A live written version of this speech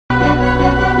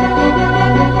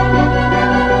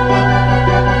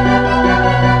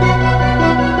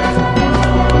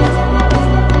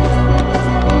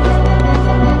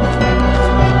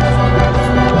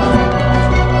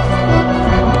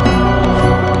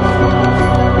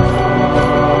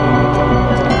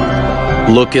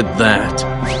Look at that.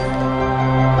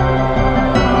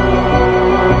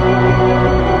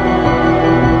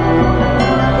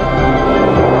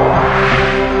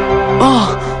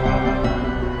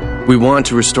 Oh! We want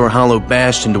to restore Hollow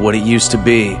Bastion to what it used to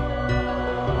be.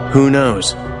 Who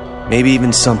knows? Maybe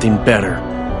even something better.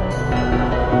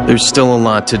 There's still a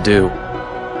lot to do,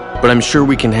 but I'm sure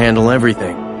we can handle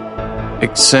everything.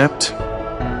 Except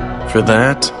for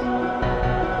that.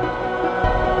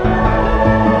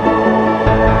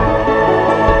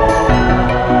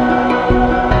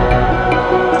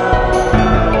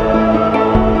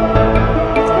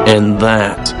 And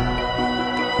that.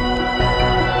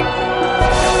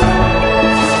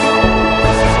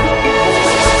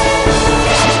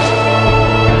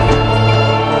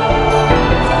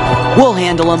 We'll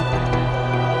handle him.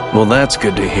 Well, that's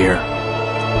good to hear.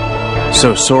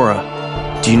 So, Sora,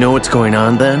 do you know what's going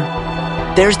on then?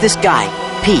 There's this guy,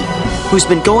 Pete, who's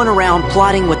been going around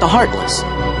plotting with the Heartless.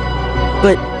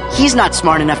 But he's not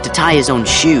smart enough to tie his own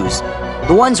shoes.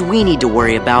 The ones we need to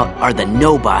worry about are the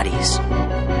nobodies.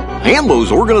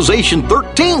 Hambo's Organization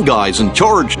 13 guy's in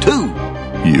charge, too.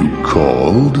 You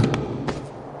called?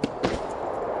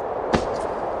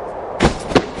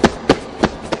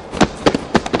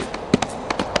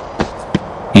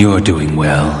 You're doing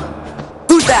well.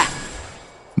 Who's that?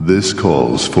 This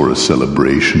calls for a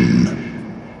celebration.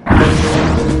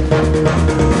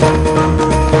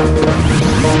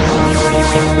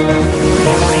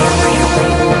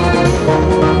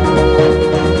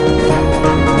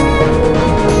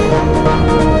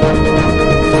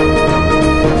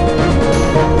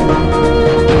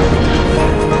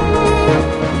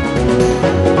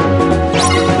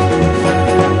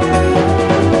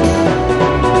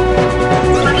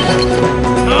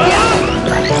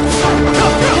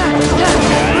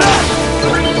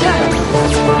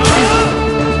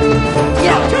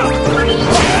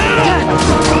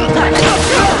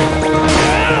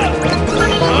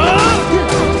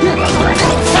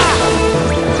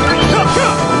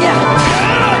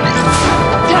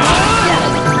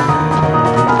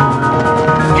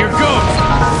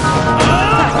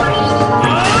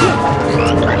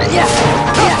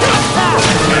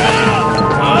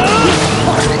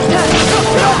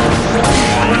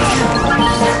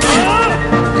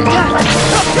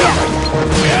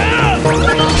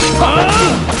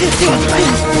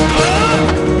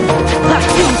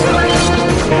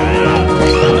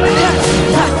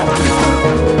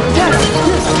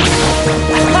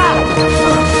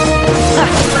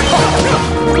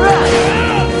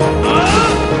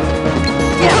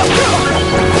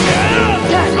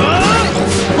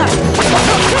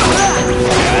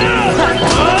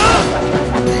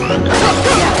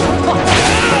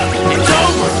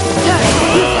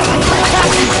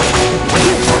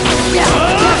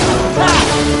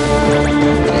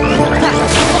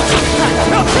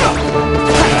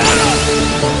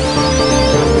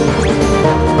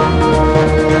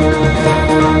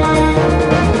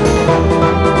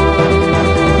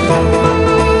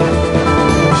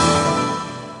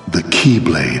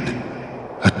 Keyblade,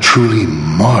 a truly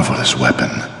marvelous weapon.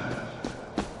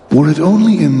 Were it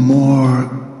only in more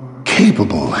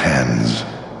capable hands.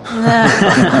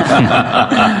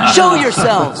 Show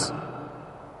yourselves!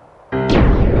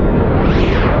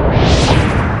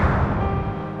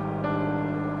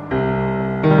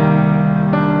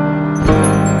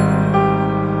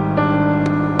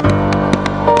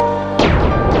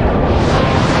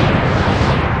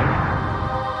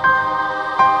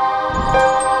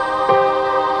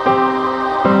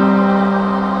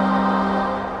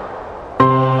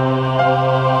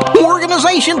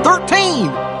 Organization 13!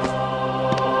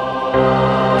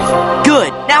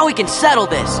 Good, now we can settle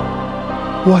this.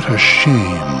 What a shame.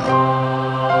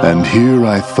 And here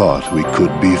I thought we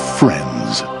could be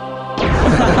friends.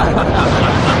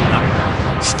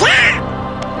 Stop!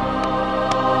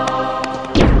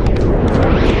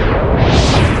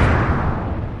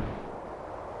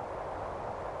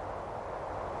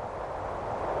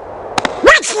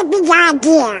 What's the big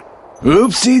idea?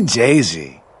 Oopsie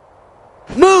daisy.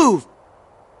 Move!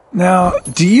 Now,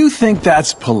 do you think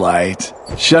that's polite?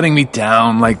 Shutting me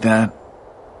down like that?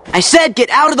 I said get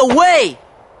out of the way!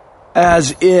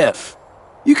 As if.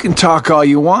 You can talk all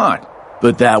you want,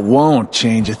 but that won't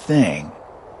change a thing.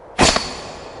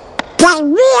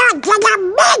 Then we are gonna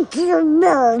make you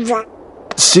move.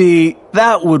 See,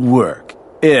 that would work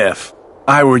if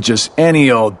I were just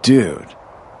any old dude.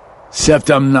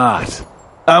 Except I'm not.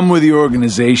 I'm with the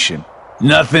organization.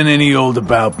 Nothing any old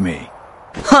about me.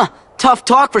 Huh, tough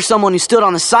talk for someone who stood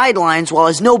on the sidelines while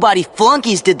his nobody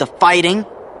flunkies did the fighting.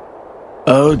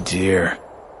 Oh dear.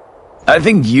 I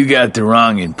think you got the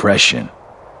wrong impression.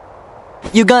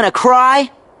 You gonna cry?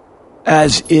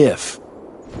 As if.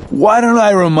 Why don't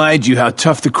I remind you how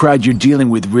tough the crowd you're dealing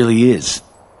with really is?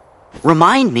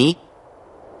 Remind me?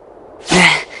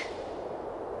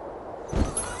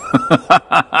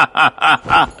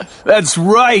 That's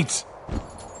right!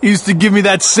 He used to give me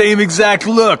that same exact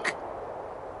look.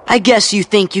 I guess you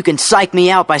think you can psych me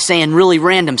out by saying really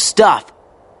random stuff.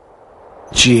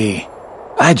 Gee,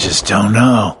 I just don't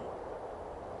know.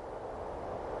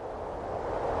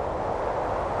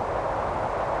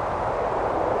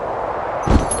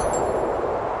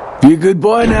 Be a good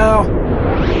boy now.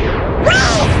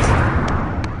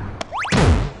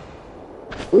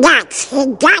 Nuts, he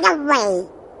got away.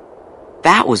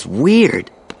 That was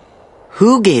weird.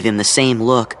 Who gave him the same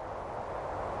look?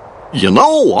 You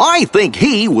know, I think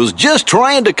he was just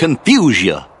trying to confuse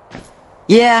you.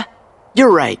 Yeah,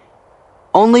 you're right.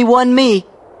 Only one me.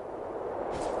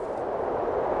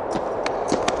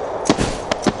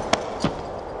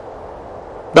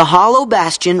 The Hollow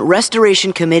Bastion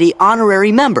Restoration Committee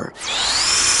Honorary Member.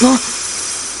 Wow!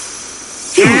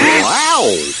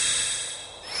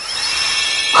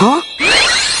 Huh?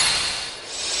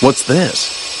 What's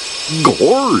this?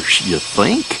 Gorge, you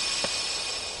think?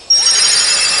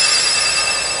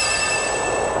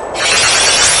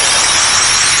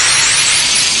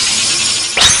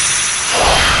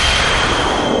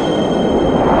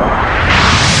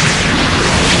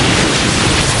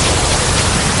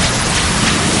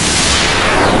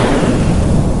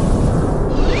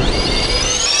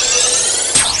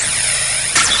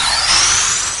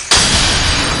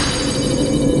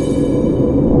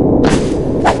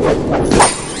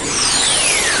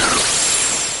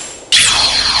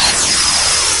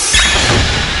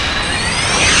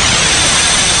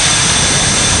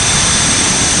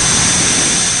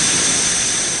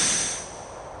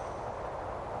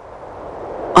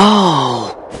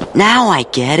 Oh, now I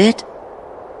get it.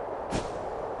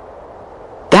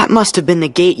 That must have been the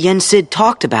gate Yen Sid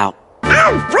talked about.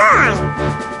 Oh boy!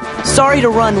 Sorry to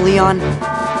run, Leon.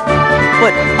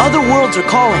 But other worlds are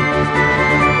calling.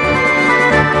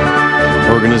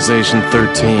 Organization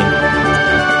 13.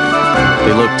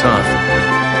 They look tough.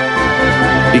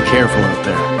 Be careful out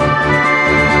there.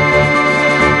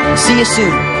 See you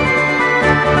soon.